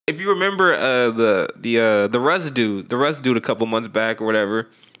if you remember the Russ dude a couple months back or whatever.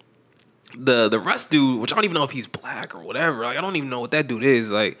 The Russ dude, which I don't even know if he's black or whatever. Like I don't even know what that dude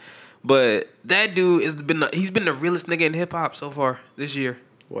is. Like, but that dude he's been the realest nigga in hip hop so far this year.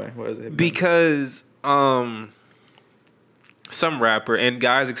 Why? Why is it? Because some rapper, and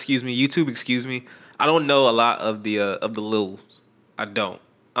guys, excuse me, YouTube, excuse me. I don't know a lot of the Lils. I don't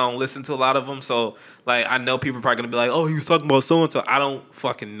listen to a lot of them, so like I know people are probably gonna be like, "Oh, he was talking about so and so." I don't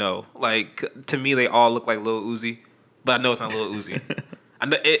fucking know. Like to me, they all look like Lil Uzi, but I know it's not Lil Uzi. I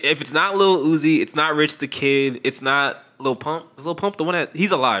know, if it's not Lil Uzi, it's not Rich the Kid, it's not Lil Pump. Is Lil Pump the one that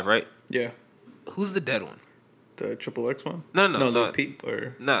he's alive, right? Yeah. Who's the dead one? The Triple X one? No, Lil Peep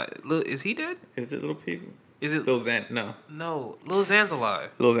or is he dead? Is it Lil Peep? Is it Lil Xan? No, Lil Xan's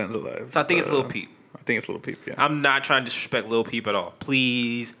alive. Lil Xan's alive. So I think it's Lil Peep. I think it's Lil Peep. Yeah. I'm not trying to disrespect Lil Peep at all.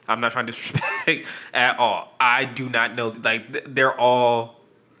 Please, I'm not trying to disrespect at all. I do not know. Like they're all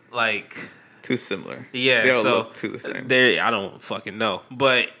like too similar. Yeah, they all so look too the same. I don't fucking know.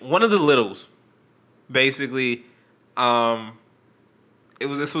 But one of the littles, basically,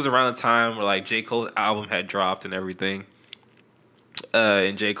 this was around the time where like J. Cole's album had dropped and everything.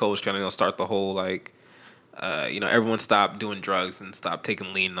 And J. Cole was trying to start the whole like everyone stopped doing drugs and stopped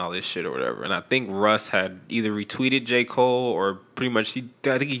taking lean and all this shit or whatever. And I think Russ had either retweeted J. Cole or pretty much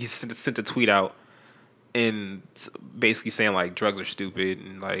I think he sent a tweet out and basically saying like drugs are stupid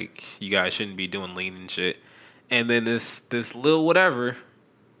and like you guys shouldn't be doing lean and shit. And then this little whatever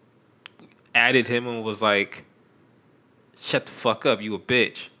added him and was like, "Shut the fuck up, you a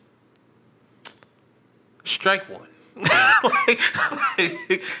bitch." Strike one.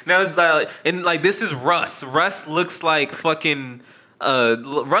 Now, and like this is Russ. Russ looks like fucking.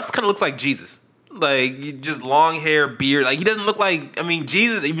 Russ kind of looks like Jesus. Like just long hair, beard. Like he doesn't look like. I mean,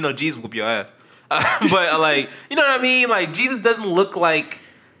 Jesus. Even though Jesus whoop your ass, but like you know what I mean. Like Jesus doesn't look like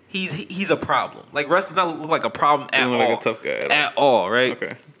he's a problem. Like Russ does not look like a problem at all. Like a tough guy at all, right?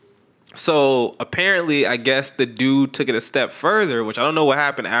 Okay. So apparently, I guess the dude took it a step further, which I don't know what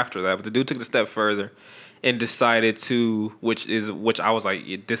happened after that, but the dude took it a step further and decided to, which I was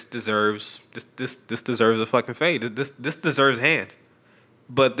like, this deserves a fucking fade. This deserves hands.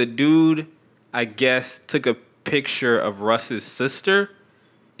 But the dude, I guess, took a picture of Russ's sister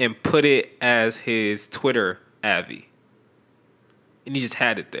and put it as his Twitter Avi, and he just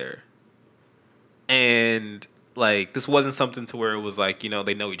had it there. And like this wasn't something to where it was like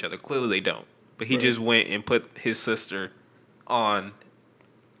they know each other. Clearly they don't. But he just went and put his sister on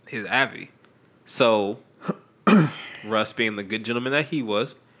his Avi. So Russ, being the good gentleman that he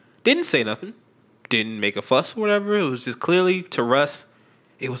was, didn't say nothing, didn't make a fuss or whatever. It was just clearly to Russ,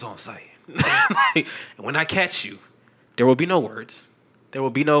 it was on site. Like, when I catch you, there will be no words. There will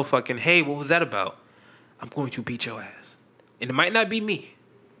be no fucking, hey, what was that about? I'm going to beat your ass. And it might not be me,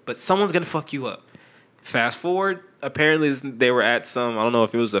 but someone's going to fuck you up. Fast forward, apparently they were at some, I don't know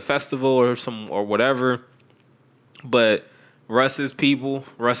if it was a festival or whatever, but Russ's people,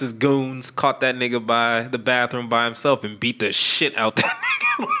 Russ's goons caught that nigga by the bathroom by himself and beat the shit out that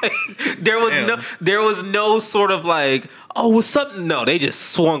nigga. Like, there was no sort of like, oh, what's up? No, they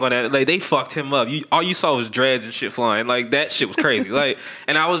just swung on that. Like they fucked him up. All you saw was dreads and shit flying. Like that shit was crazy. Like,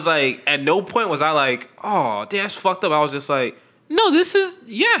 and I was like, at no point was I like, oh, that's fucked up. I was just like, no, this is,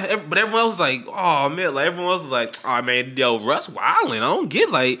 yeah. But everyone else was like, oh, man. Like, everyone else was like, oh, man, yo, Russ wildin'. I don't get,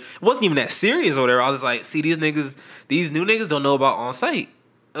 like, it wasn't even that serious or whatever. I was like, see, these new niggas don't know about on-site.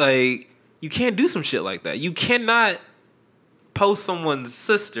 Like, you can't do some shit like that. You cannot post someone's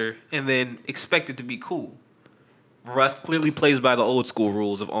sister and then expect it to be cool. Russ clearly plays by the old school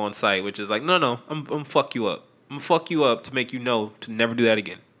rules of on-site, which is like, no, I'm fuck you up. I'm fuck you up to make you know to never do that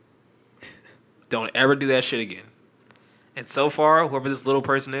again. Don't ever do that shit again. And so far, whoever this little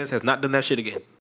person is has not done that shit again.